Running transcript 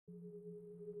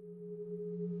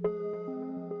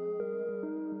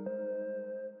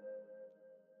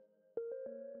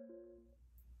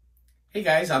Hey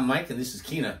guys, I'm Mike and this is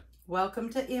Kina. Welcome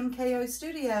to MKO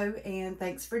Studio and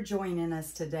thanks for joining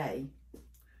us today.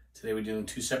 Today we're doing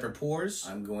two separate pours.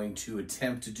 I'm going to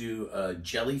attempt to do a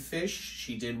jellyfish.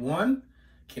 She did one,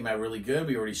 came out really good.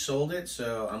 We already sold it,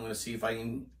 so I'm going to see if I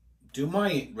can do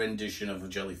my rendition of a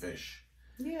jellyfish.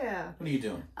 Yeah. What are you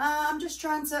doing? I'm just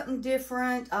trying something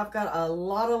different. I've got a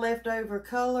lot of leftover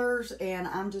colors and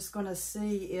I'm just going to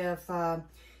see if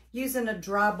using a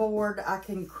dry board I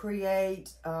can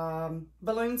create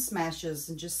balloon smashes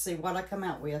and just see what I come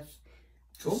out with.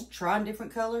 Cool. Just trying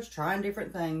different colors, trying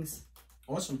different things.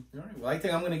 Awesome. All right. Well, I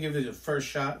think I'm going to give it a first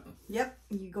shot. Yep.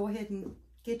 You go ahead and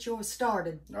get yours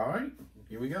started. All right.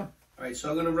 Here we go. All right. So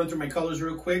I'm going to run through my colors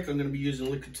real quick. I'm going to be using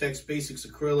Liquitex Basics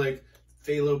Acrylic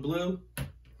Phthalo Blue.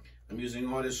 I'm using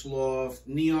Artist Loft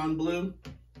Neon Blue.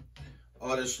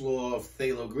 Artist Loft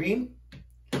Phthalo Green.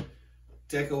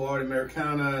 Deco Art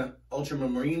Americana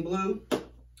Ultramarine Blue.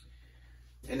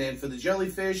 And then for the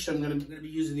jellyfish, I'm going to be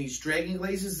using these dragon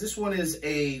glazes. This one is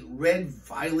a red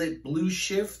violet blue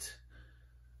shift.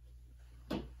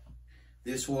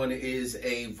 This one is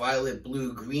a violet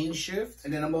blue green shift.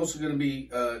 And then I'm also going to be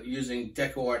using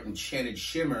Deco Art Enchanted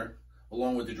Shimmer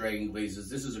along with the dragon glazes.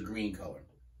 This is a green color.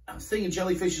 I'm thinking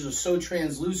jellyfishes are so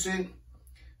translucent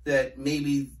that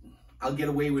maybe I'll get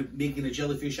away with making a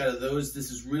jellyfish out of those.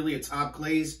 This is really a top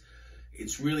glaze.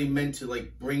 It's really meant to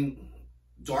like bring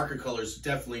darker colors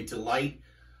definitely to light.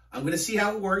 I'm going to see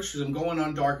how it works because I'm going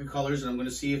on darker colors and I'm going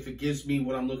to see if it gives me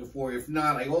what I'm looking for. If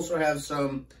not, I also have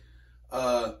some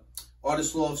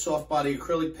Artist Loft Soft Body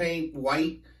Acrylic Paint,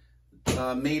 white,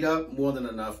 made up, more than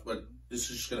enough, but this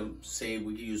is just going to say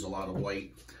we can use a lot of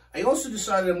white. I also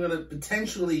decided I'm going to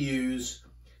potentially use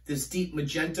this deep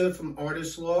magenta from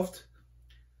Artist Loft.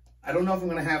 I don't know if I'm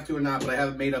going to have to or not, but I have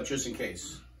it made up just in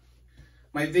case.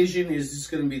 My vision is this is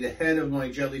going to be the head of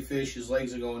my jellyfish. His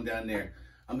legs are going down there.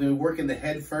 I'm going to work in the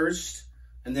head first,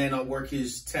 and then I'll work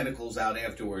his tentacles out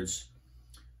afterwards.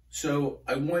 So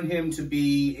I want him to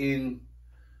be in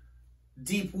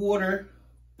deep water,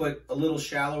 but a little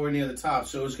shallower near the top.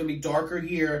 So it's going to be darker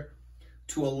here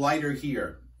to a lighter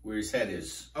here where his head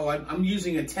is. Oh, I'm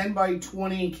using a 10 by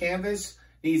 20 canvas.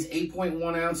 Needs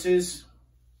 8.1 ounces.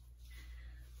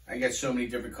 I got so many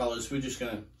different colors. We're just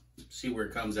going to see where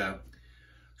it comes out.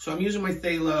 So I'm using my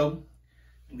phthalo.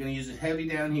 I'm going to use it heavy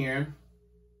down here.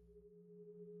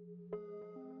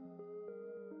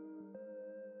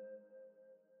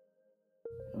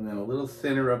 And then a little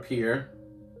thinner up here.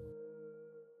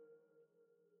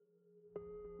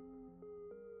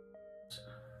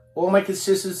 All my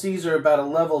consistencies are about a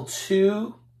level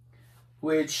 2,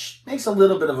 which makes a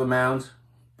little bit of amount,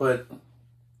 but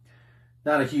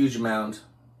not a huge amount.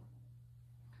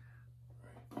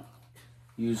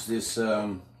 Use this,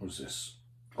 what's this?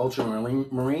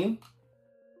 Ultramarine.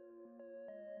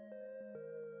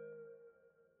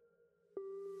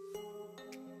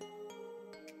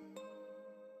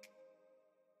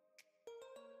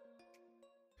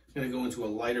 I'm going to go into a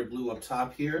lighter blue up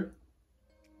top here.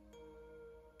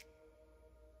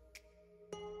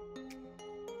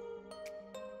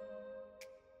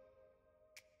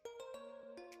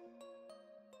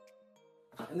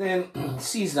 And then,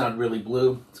 C's not really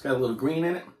blue. It's got a little green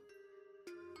in it.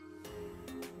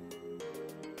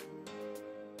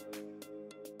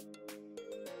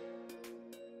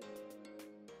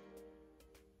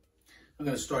 I'm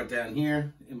going to start down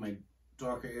here in my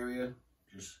darker area.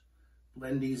 Just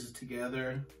blend these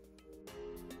together.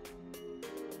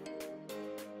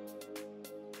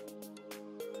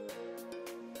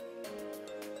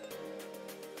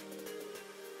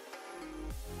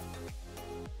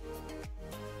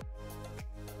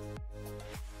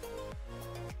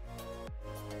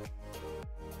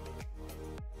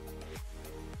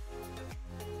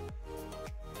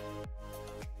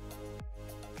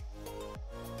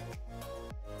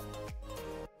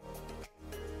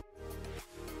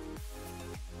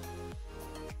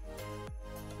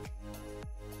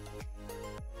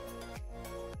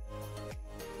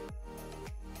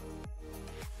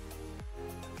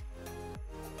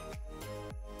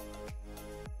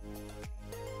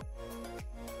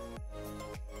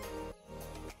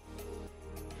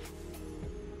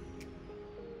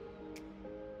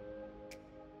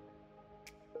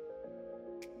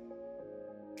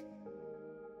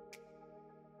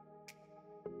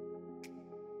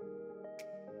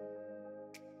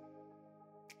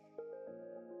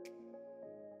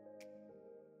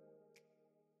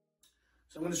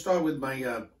 So I'm going to start with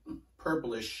my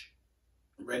purplish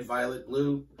red, violet,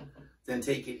 blue, then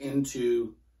take it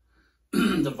into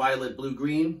the violet, blue,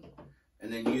 green,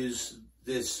 and then use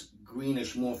this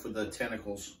greenish more for the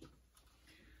tentacles.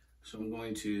 So I'm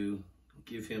going to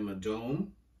give him a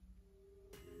dome.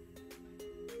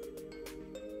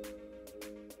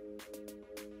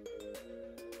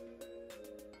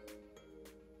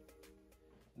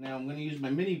 Now I'm going to use my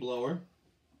mini blower.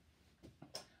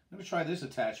 I'm going to try this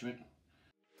attachment.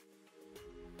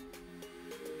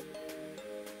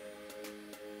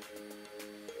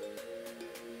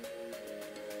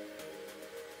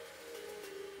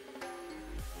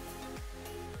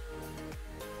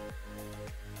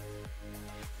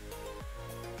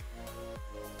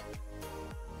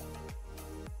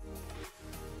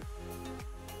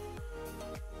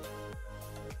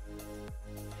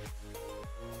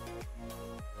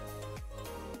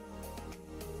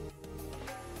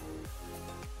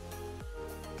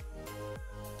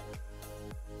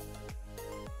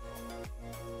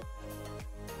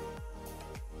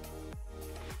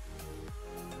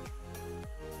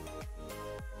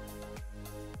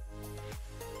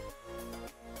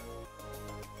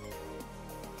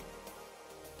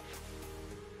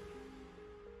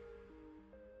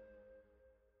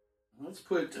 Let's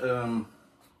put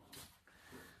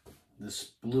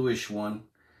this bluish one,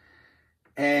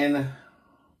 and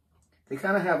they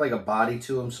kind of have like a body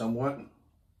to them somewhat,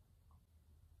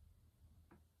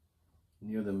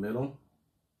 near the middle.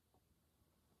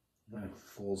 It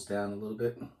falls down a little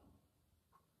bit. I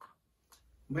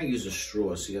might use a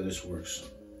straw, see how this works.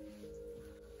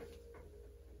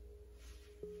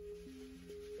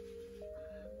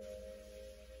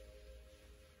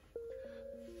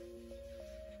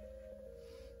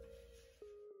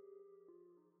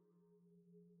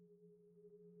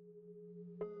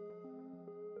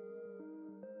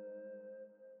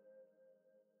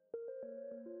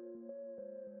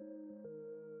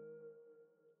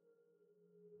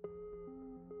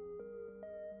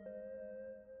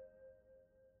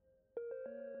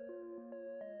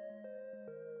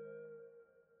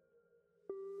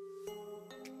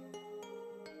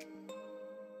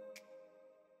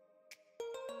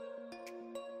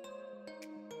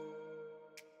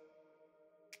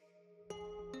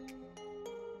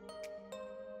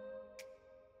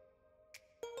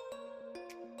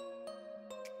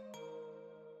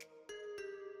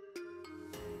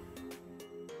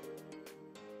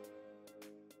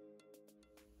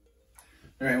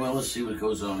 All right, well, let's see what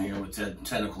goes on here with that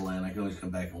tentacle end. I can always come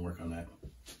back and work on that.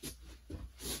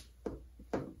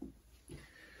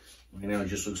 Right now, it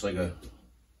just looks like a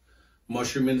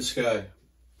mushroom in the sky.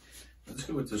 Let's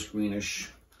go with this greenish.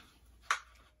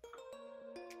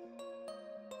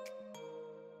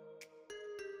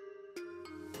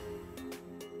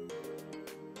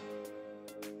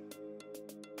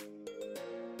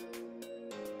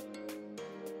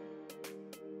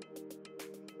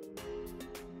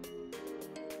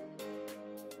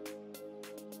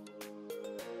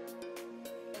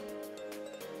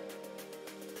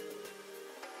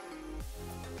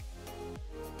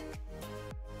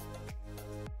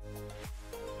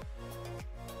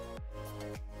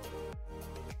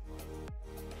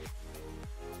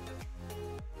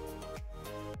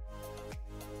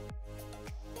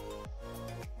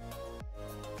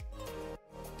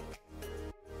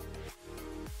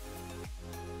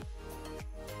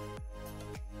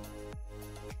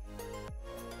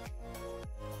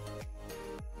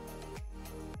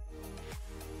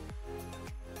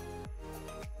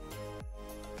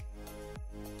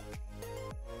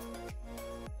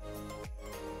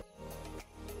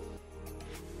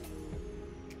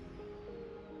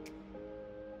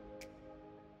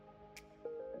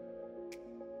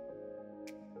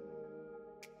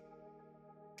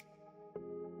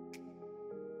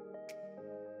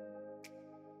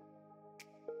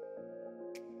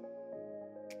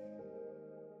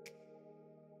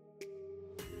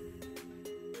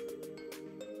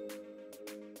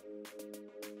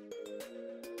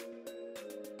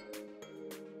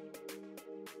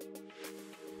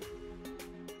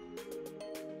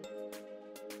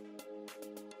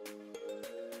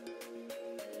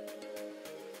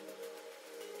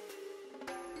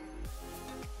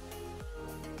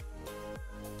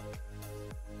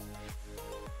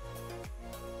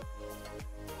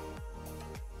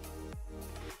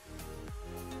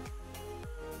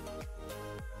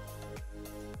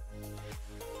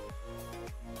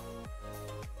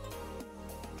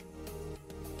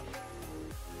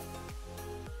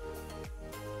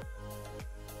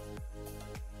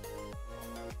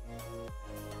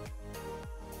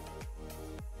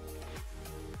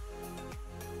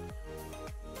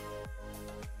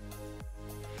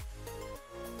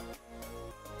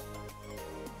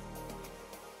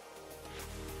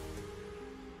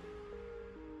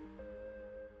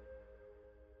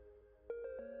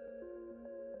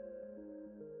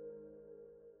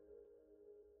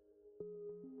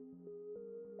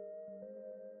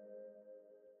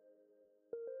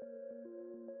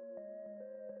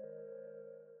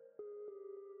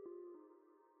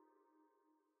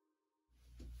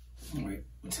 All right,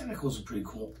 the tentacles are pretty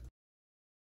cool.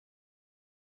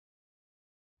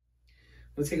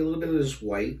 I'm gonna take a little bit of this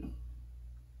white,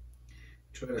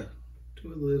 try to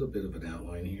do a little bit of an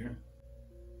outline here.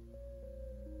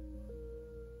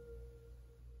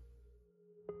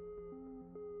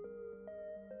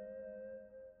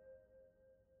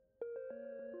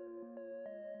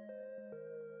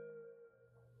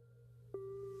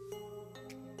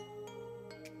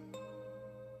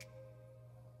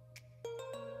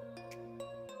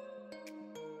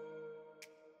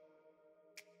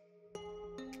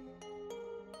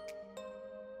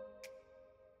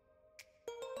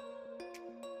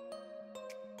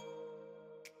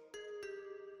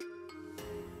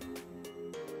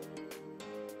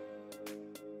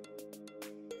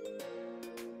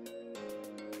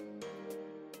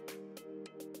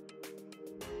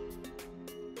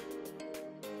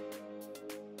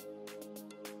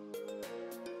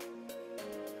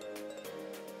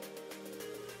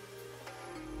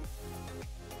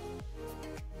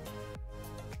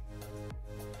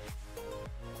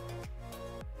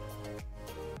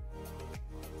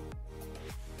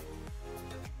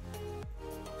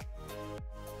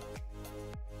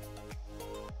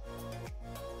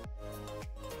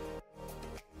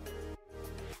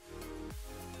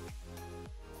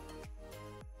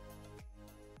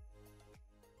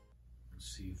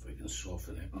 See if I can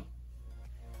soften it.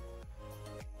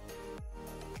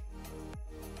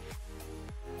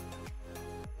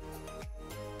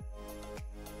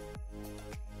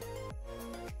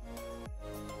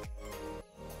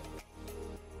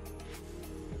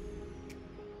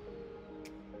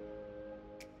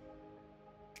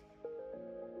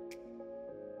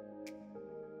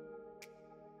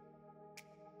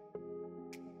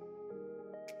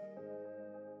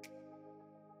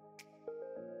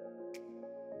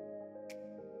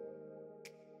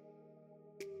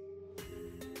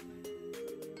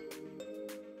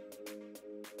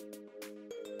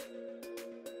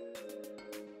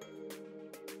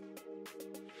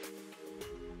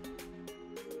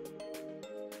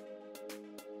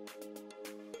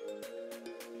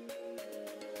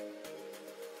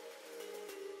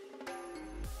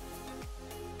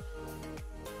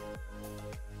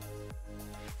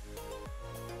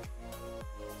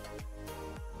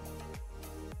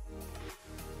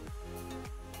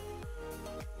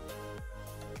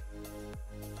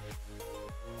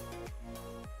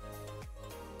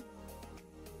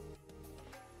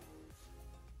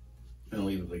 I'll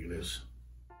leave it like it is.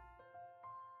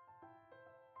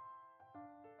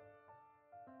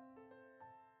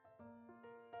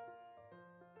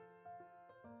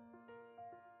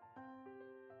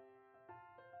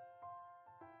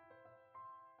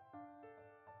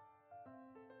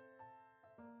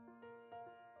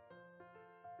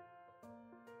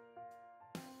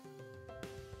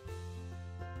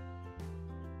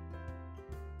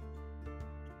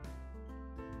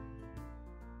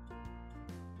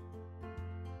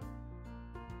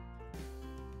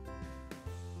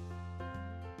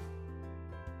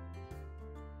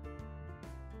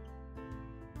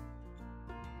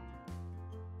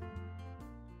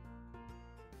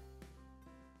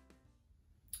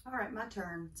 All right, my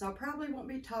turn. So I probably won't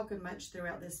be talking much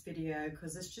throughout this video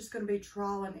because it's just going to be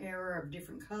trial and error of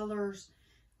different colors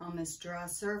on this dry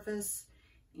surface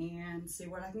and see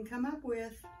what I can come up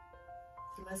with.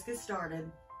 So let's get started.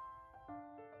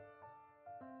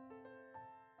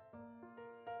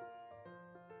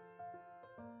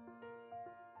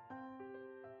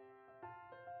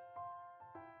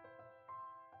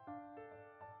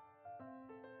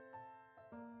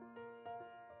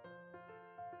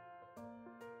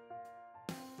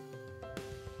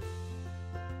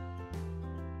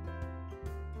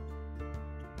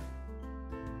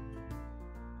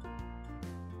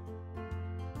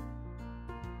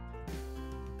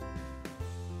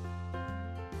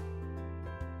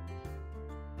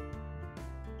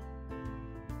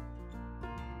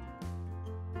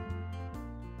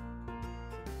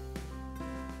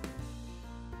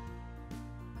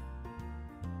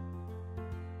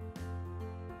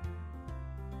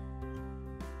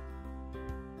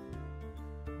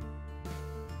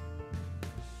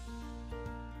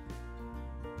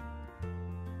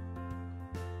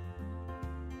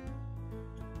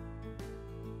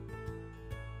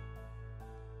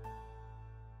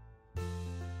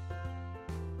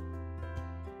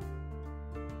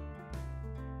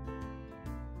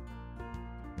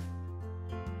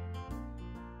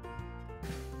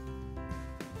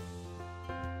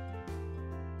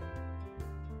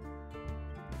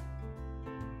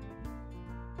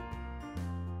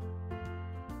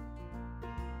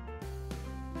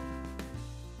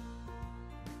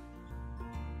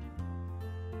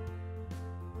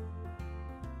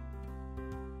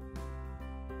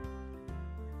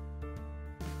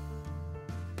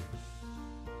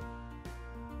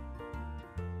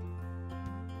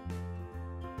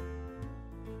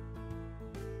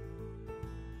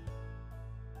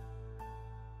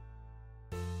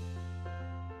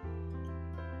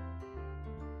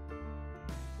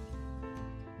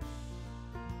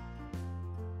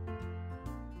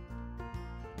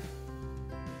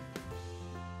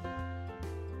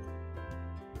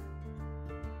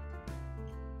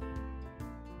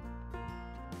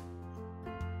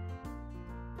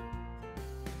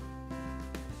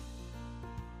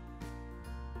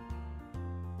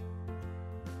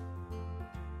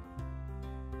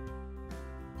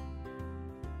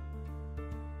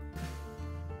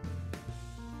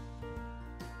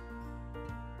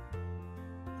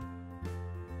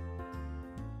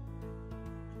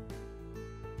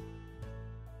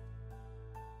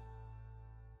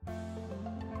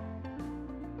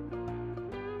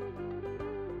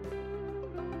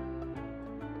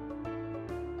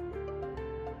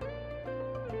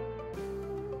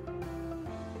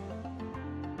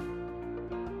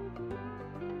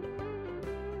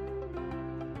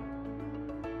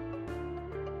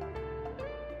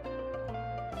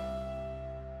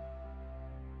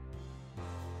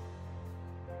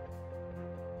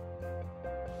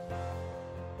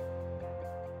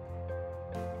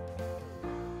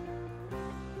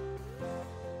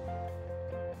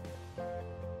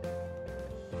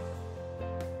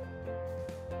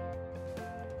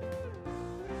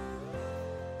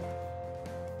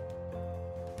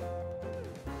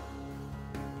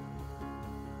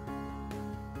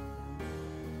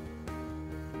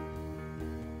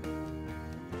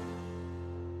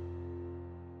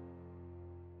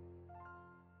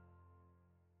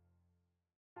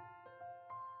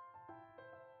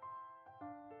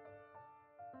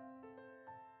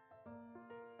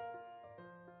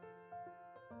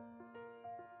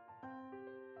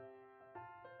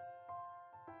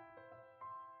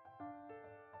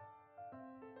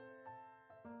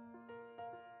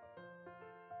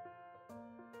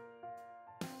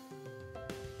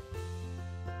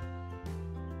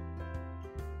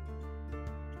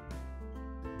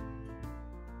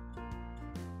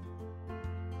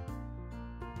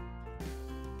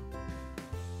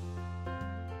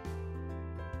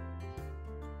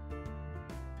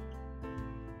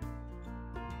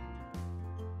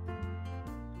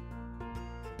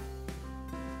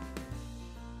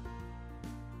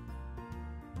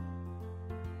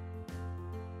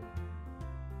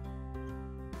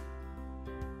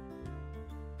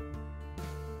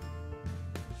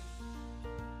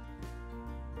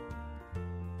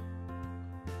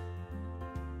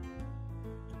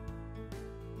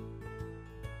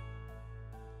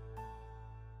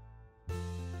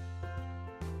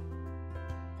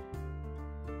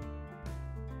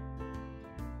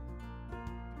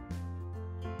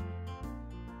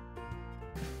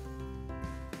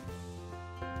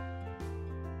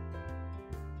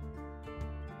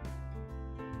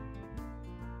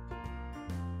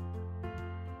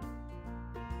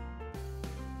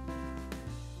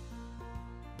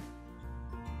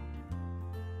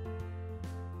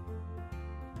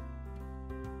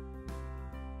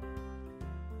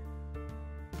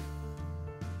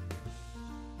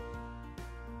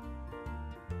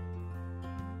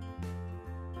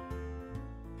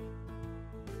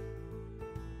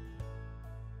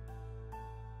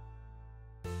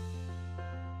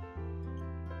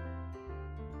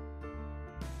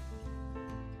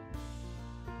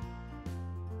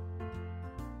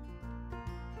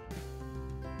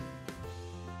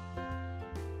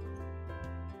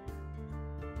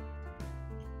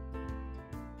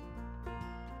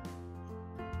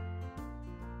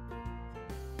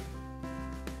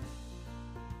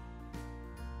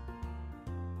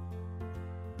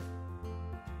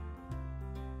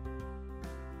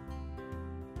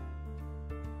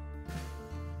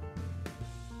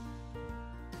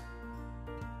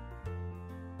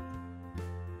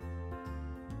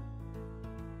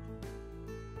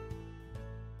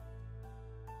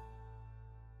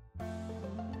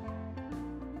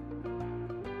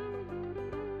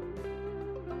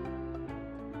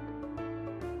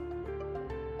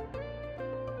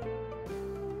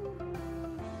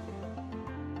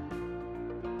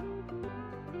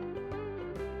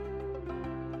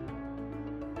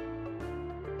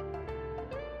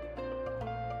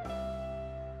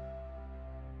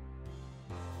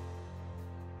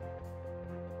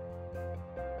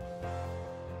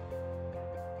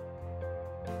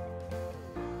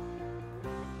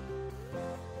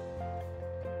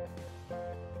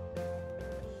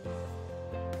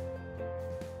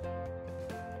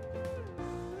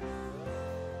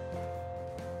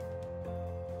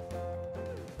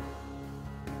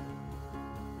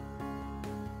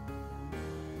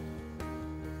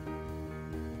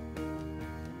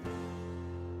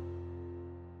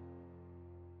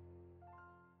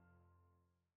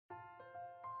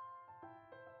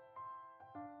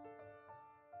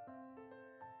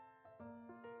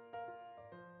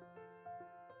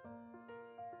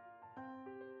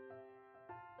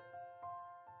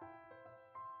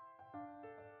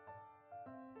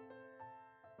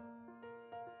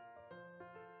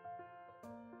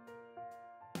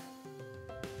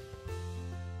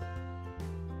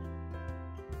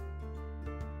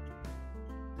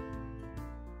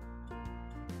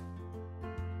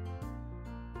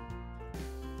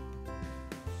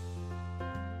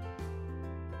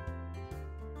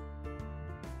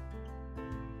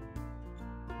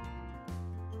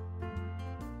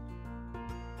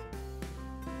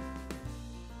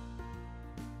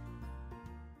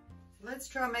 let's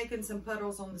try making some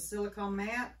puddles on the silicone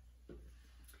mat.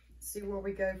 See where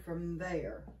we go from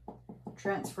there.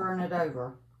 Transferring it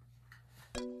over.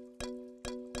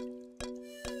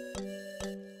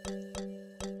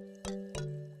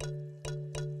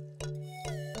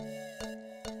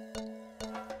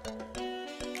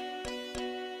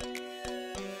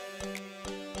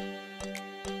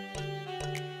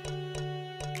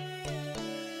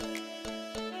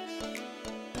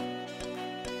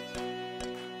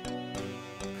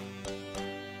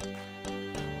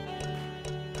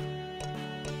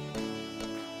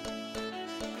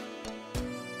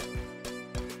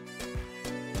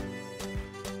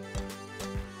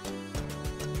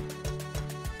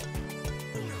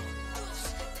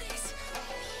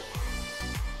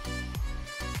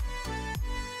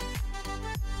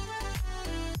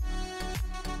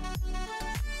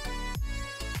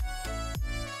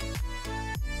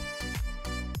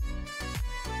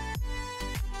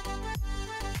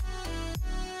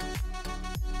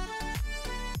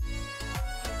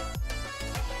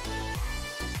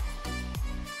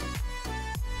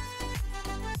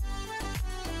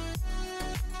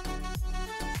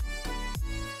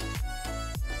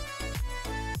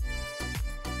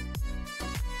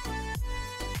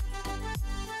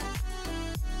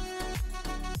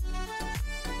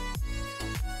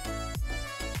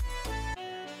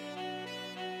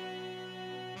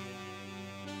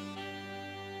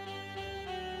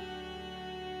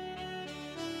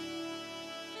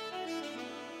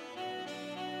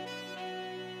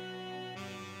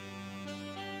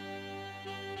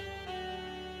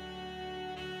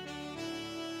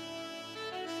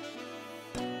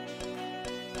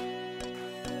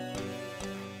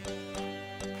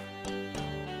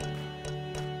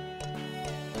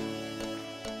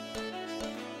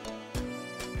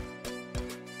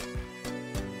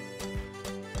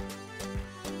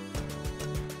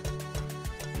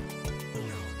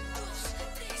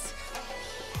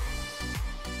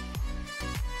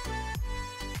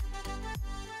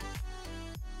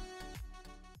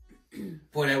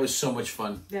 Boy, that was so much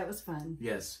fun. That was fun.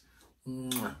 Yes.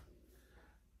 Mwah.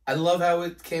 I love how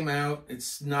it came out.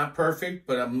 It's not perfect,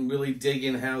 but I'm really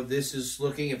digging how this is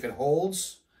looking. If it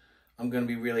holds, I'm going to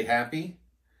be really happy.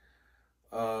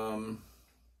 We'll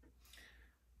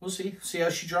see. See how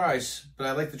she dries. But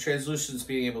I like the translucence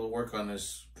being able to work on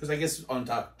this. Because I guess on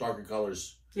top, darker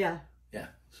colors. Yeah. Yeah.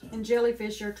 So. And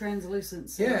jellyfish are translucent.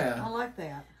 So yeah. I like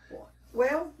that.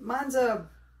 Well, mine's a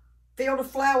field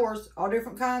of flowers, all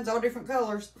different kinds, all different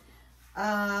colors.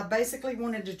 Basically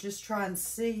wanted to just try and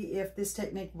see if this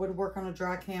technique would work on a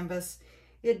dry canvas.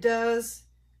 It does.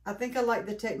 I think I like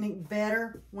the technique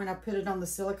better when I put it on the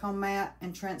silicone mat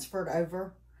and transferred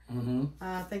over. Mm-hmm.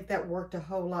 I think that worked a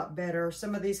whole lot better.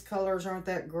 Some of these colors aren't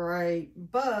that great,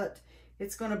 but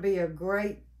it's going to be a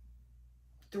great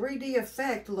 3D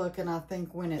effect looking, I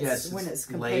think, when it's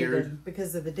completed, layered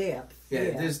because of the depth.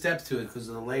 Yeah, there's depth to it because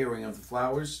of the layering of the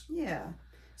flowers. Yeah.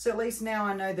 So at least now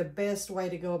I know the best way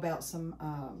to go about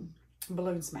some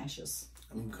balloon smashes.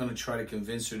 I'm going to try to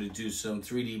convince her to do some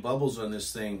 3D bubbles on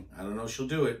this thing. I don't know if she'll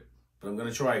do it, but I'm going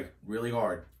to try really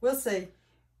hard. We'll see.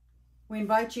 We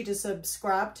invite you to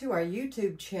subscribe to our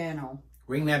YouTube channel.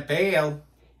 Ring that bell.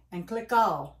 And click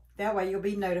all. That way you'll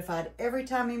be notified every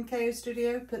time MKO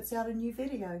Studio puts out a new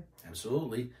video.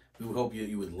 Absolutely. We hope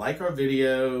you would like our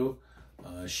video,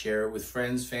 share it with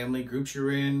friends, family, groups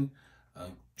you're in.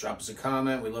 Drop us a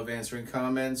comment. We love answering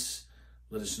comments.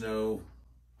 Let us know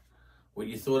what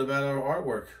you thought about our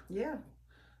artwork. Yeah.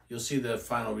 You'll see the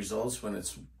final results when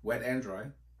it's wet and dry.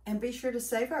 And be sure to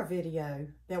save our video.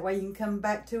 That way you can come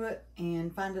back to it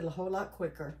and find it a whole lot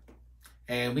quicker.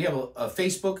 And we have a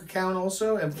Facebook account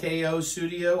also, MKO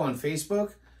Studio on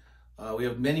Facebook. We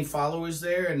have many followers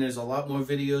there, and there's a lot more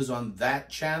videos on that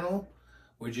channel.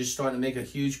 We're just starting to make a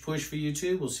huge push for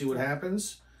YouTube. We'll see what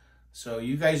happens. So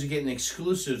you guys are getting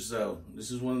exclusives, though.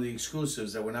 This is one of the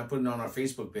exclusives that we're not putting on our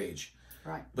Facebook page.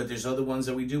 Right. But there's other ones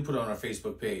that we do put on our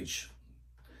Facebook page.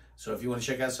 So if you want to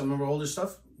check out some of our older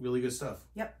stuff, really good stuff.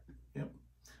 Yep. Yep.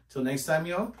 Till next time,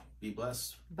 y'all, be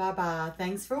blessed. Bye-bye.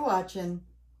 Thanks for watching.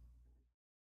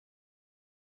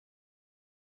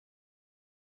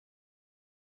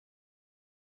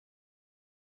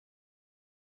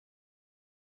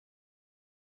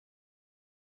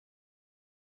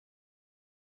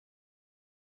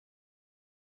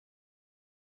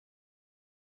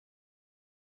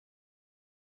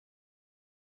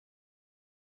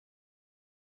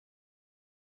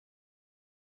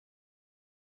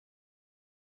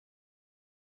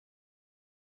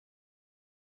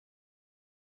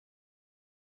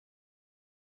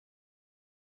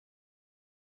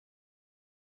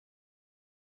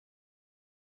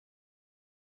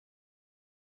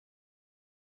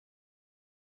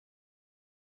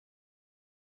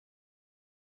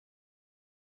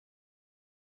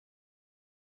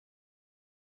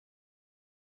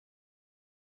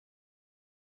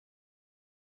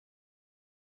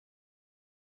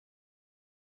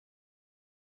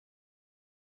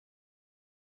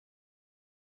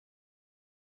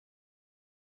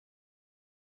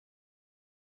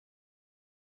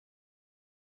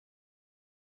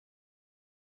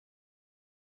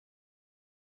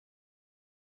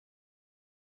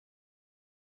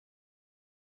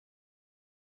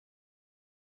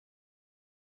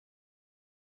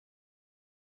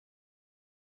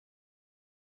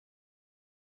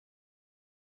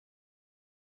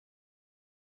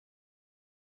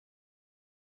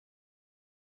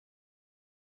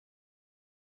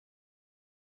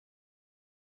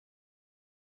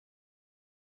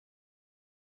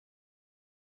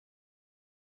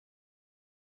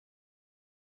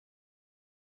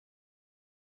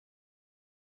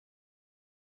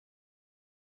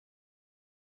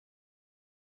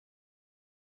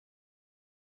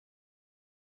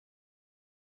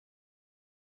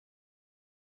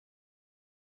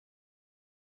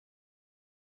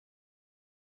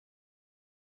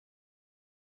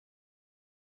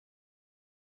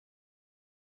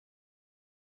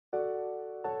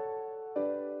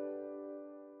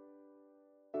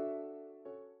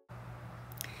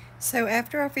 So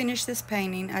after I finished this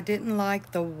painting, I didn't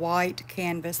like the white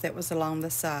canvas that was along the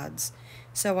sides.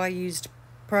 So I used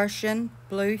Prussian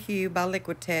Blue Hue by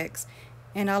Liquitex,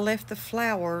 and I left the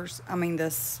flowers,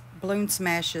 the balloon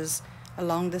smashes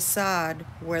along the side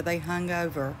where they hung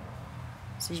over.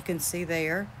 So you can see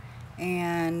there,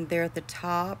 and they're at the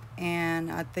top,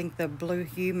 and I think the blue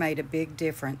hue made a big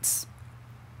difference.